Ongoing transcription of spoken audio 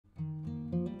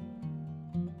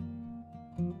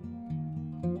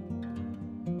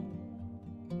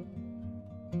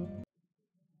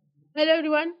Hello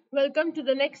everyone, welcome to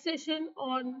the next session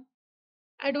on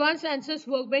Advanced ANSYS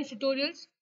Workbench tutorials.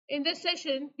 In this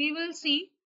session, we will see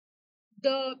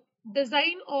the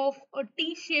design of a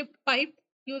T-shaped pipe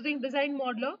using Design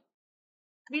Modeler.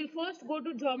 We'll first go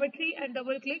to Geometry and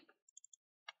double click.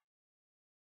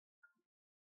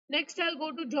 Next, I'll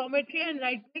go to Geometry and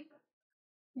right click,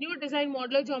 New Design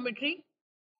Modeler Geometry.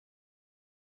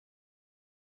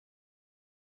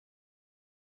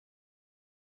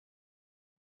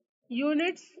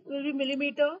 Units will be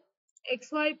millimeter,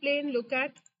 XY plane, look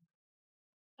at.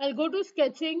 I'll go to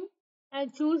Sketching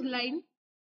and choose Line.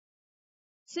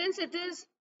 Since it is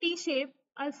T-shape,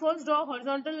 I'll first draw a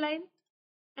horizontal line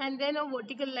and then a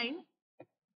vertical line.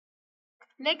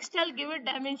 Next, I'll give it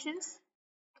dimensions.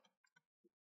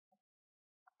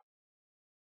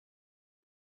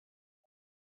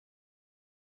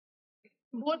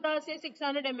 Both are say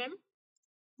 600 mm.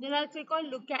 Then I'll click on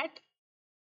look at.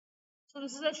 So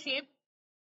this is a shape.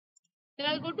 Then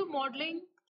I'll go to modeling,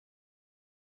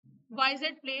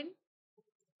 YZ plane,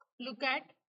 look at.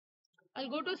 I'll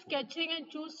go to sketching and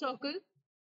choose circle.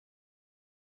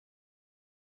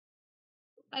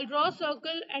 I'll draw a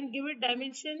circle and give it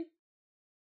dimension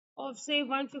of say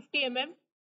 150 mm.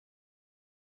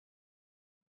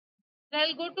 Then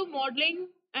I'll go to modeling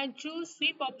and choose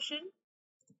sweep option.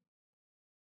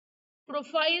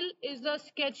 Profile is the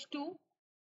sketch 2.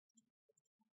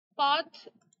 Path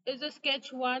is the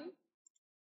sketch 1.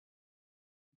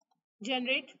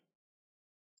 Generate.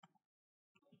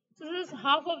 So this is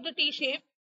half of the T shape.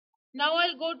 Now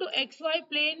I'll go to XY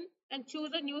plane and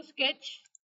choose a new sketch.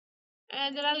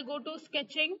 And then I'll go to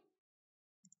sketching.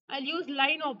 I'll use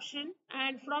line option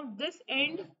and from this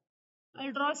end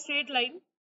I'll draw a straight line.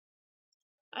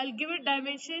 I'll give it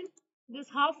dimension. This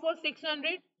half was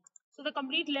 600, so the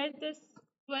complete length is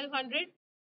 1200.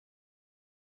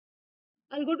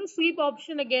 I'll go to sweep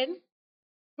option again.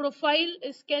 Profile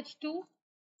is sketch 2.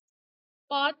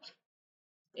 Path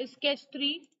is sketch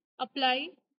 3. Apply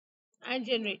and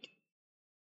generate.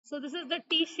 So this is the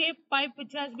T-shaped pipe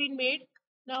which has been made.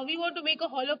 Now we want to make a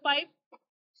hollow pipe.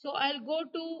 So I'll go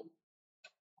to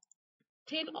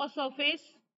thin or surface.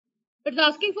 It's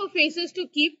asking for faces to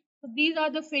keep. So these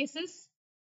are the faces.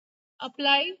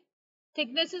 Apply.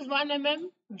 Thickness is 1 mm.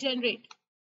 Generate.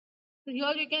 So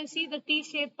here you can see the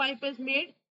T-shaped pipe is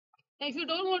made. Now if you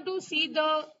don't want to see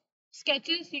the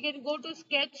sketches, you can go to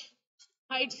sketch,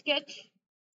 hide sketch.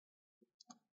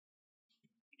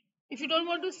 If you don't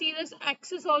want to see this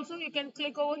axis also, you can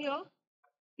click over here.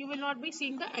 You will not be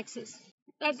seeing the axis.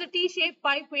 That's the T-shaped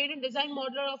pipe made in Design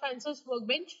Modeler of ANSYS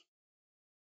Workbench.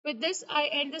 With this, I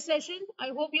end the session. I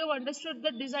hope you have understood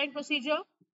the design procedure.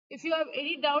 If you have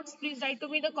any doubts, please write to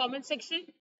me in the comment section.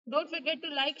 Don't forget to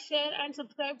like, share and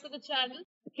subscribe to the channel.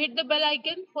 Hit the bell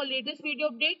icon for latest video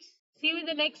updates. See you in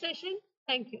the next session.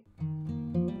 Thank you.